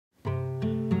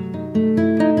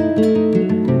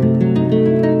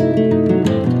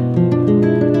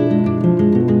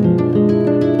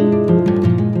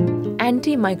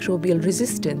Antimicrobial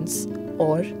resistance,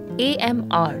 or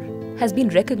AMR, has been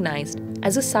recognized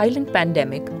as a silent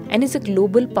pandemic and is a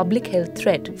global public health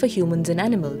threat for humans and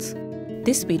animals.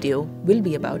 This video will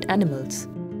be about animals.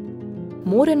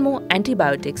 More and more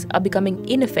antibiotics are becoming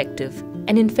ineffective,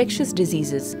 and infectious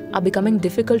diseases are becoming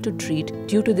difficult to treat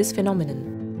due to this phenomenon.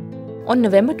 On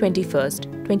November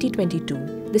 21st,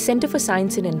 2022, the Center for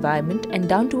Science and Environment and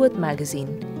Down to Earth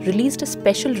magazine released a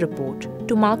special report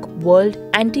to mark World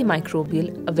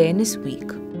Antimicrobial Awareness Week.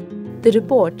 The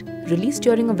report, released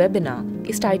during a webinar,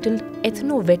 is titled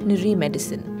Ethnoveterinary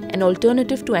Medicine, an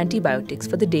alternative to antibiotics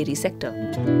for the dairy sector.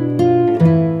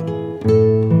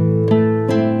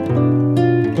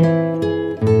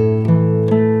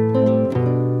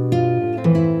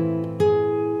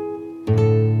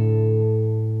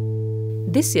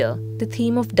 This year, the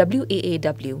theme of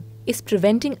WAAW is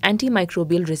Preventing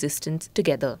Antimicrobial Resistance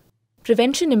Together.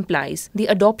 Prevention implies the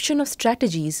adoption of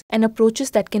strategies and approaches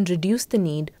that can reduce the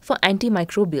need for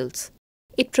antimicrobials.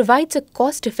 It provides a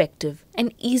cost-effective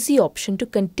and easy option to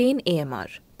contain AMR,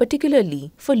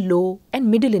 particularly for low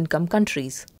and middle-income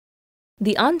countries.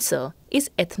 The answer is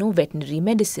ethnoveterinary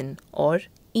medicine, or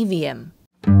EVM.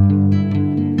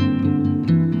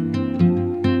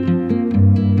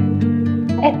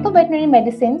 Ethnoveterinary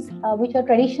medicines, which are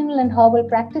traditional and herbal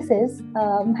practices,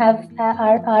 are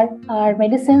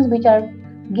medicines which are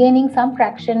gaining some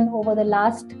traction over the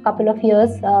last couple of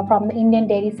years from the Indian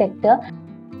dairy sector.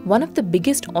 One of the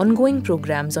biggest ongoing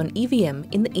programs on EVM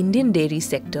in the Indian dairy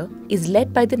sector is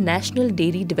led by the National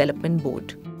Dairy Development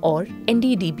Board, or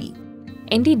NDDB.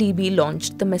 NDDB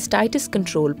launched the Mastitis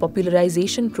Control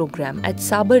Popularization Program at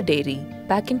Sabar Dairy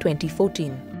back in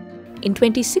 2014. In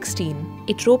 2016,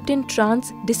 it roped in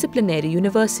Trans-Disciplinary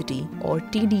University, or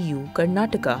TDU,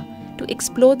 Karnataka, to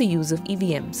explore the use of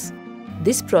EVMs.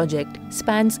 This project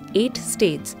spans 8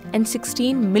 states and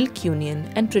 16 milk union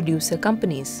and producer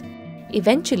companies.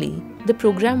 Eventually, the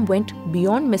program went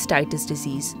beyond mastitis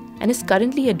disease and is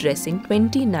currently addressing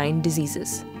 29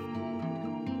 diseases.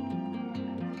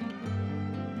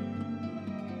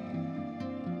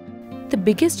 The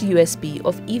biggest USP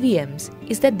of EVMs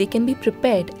is that they can be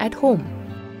prepared at home.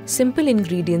 Simple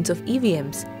ingredients of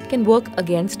EVMs can work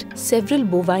against several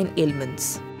bovine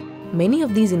ailments. Many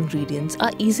of these ingredients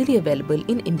are easily available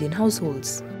in Indian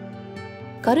households.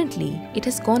 Currently, it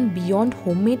has gone beyond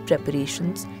homemade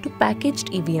preparations to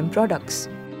packaged EVM products.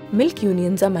 Milk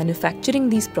unions are manufacturing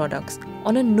these products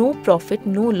on a no-profit,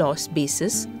 no-loss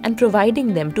basis and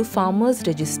providing them to farmers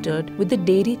registered with the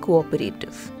dairy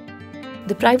cooperative.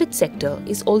 The private sector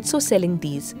is also selling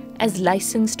these as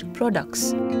licensed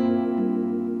products.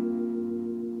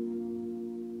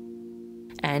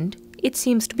 And it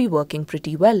seems to be working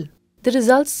pretty well. The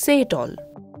results say it all.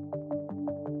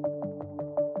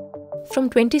 From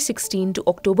 2016 to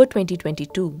October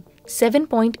 2022,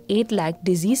 7.8 lakh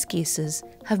disease cases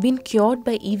have been cured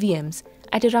by EVMs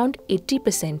at around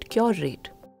 80% cure rate.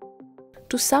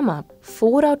 To sum up,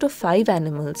 4 out of 5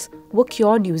 animals were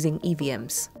cured using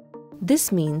EVMs.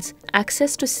 This means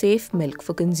access to safe milk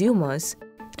for consumers,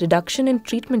 reduction in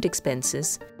treatment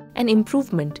expenses, and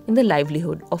improvement in the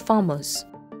livelihood of farmers.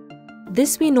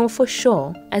 This we know for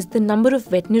sure as the number of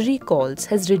veterinary calls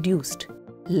has reduced.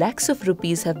 Lakhs of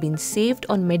rupees have been saved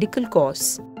on medical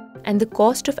costs, and the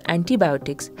cost of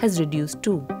antibiotics has reduced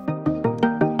too.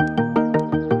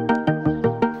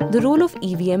 The role of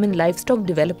EVM in livestock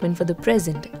development for the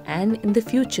present and in the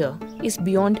future is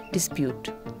beyond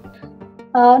dispute.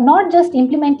 Not just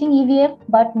implementing EVM,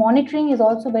 but monitoring is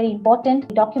also very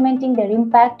important, documenting their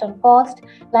impact on cost,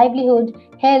 livelihood,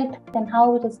 health, and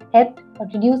how it has helped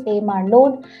reduce AMR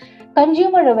load.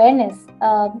 Consumer awareness,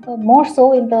 more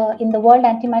so in the World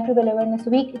Antimicrobial Awareness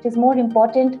Week, it is more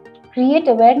important to create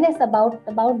awareness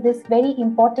about this very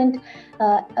important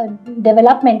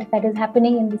development that is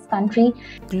happening in this country.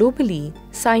 Globally,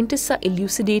 scientists are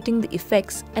elucidating the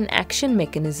effects and action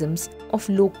mechanisms of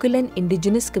local and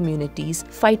indigenous communities'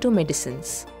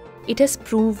 phytomedicines. It has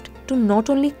proved to not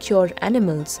only cure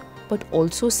animals, but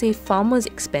also save farmers'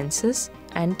 expenses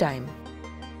and time.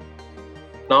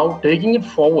 Now, taking it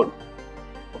forward,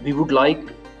 we would like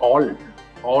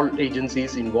all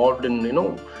agencies involved in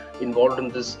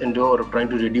this endeavor of trying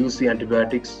to reduce the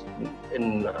antibiotics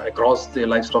across the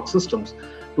livestock systems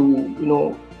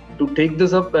to take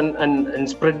this up and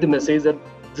spread the message that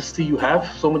you have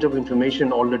so much of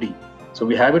information already. So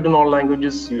we have it in all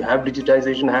languages. You have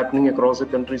digitization happening across the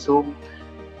country, so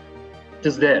it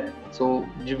is there. So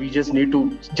we just need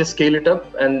to scale it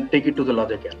up and take it to the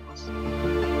larger canvas.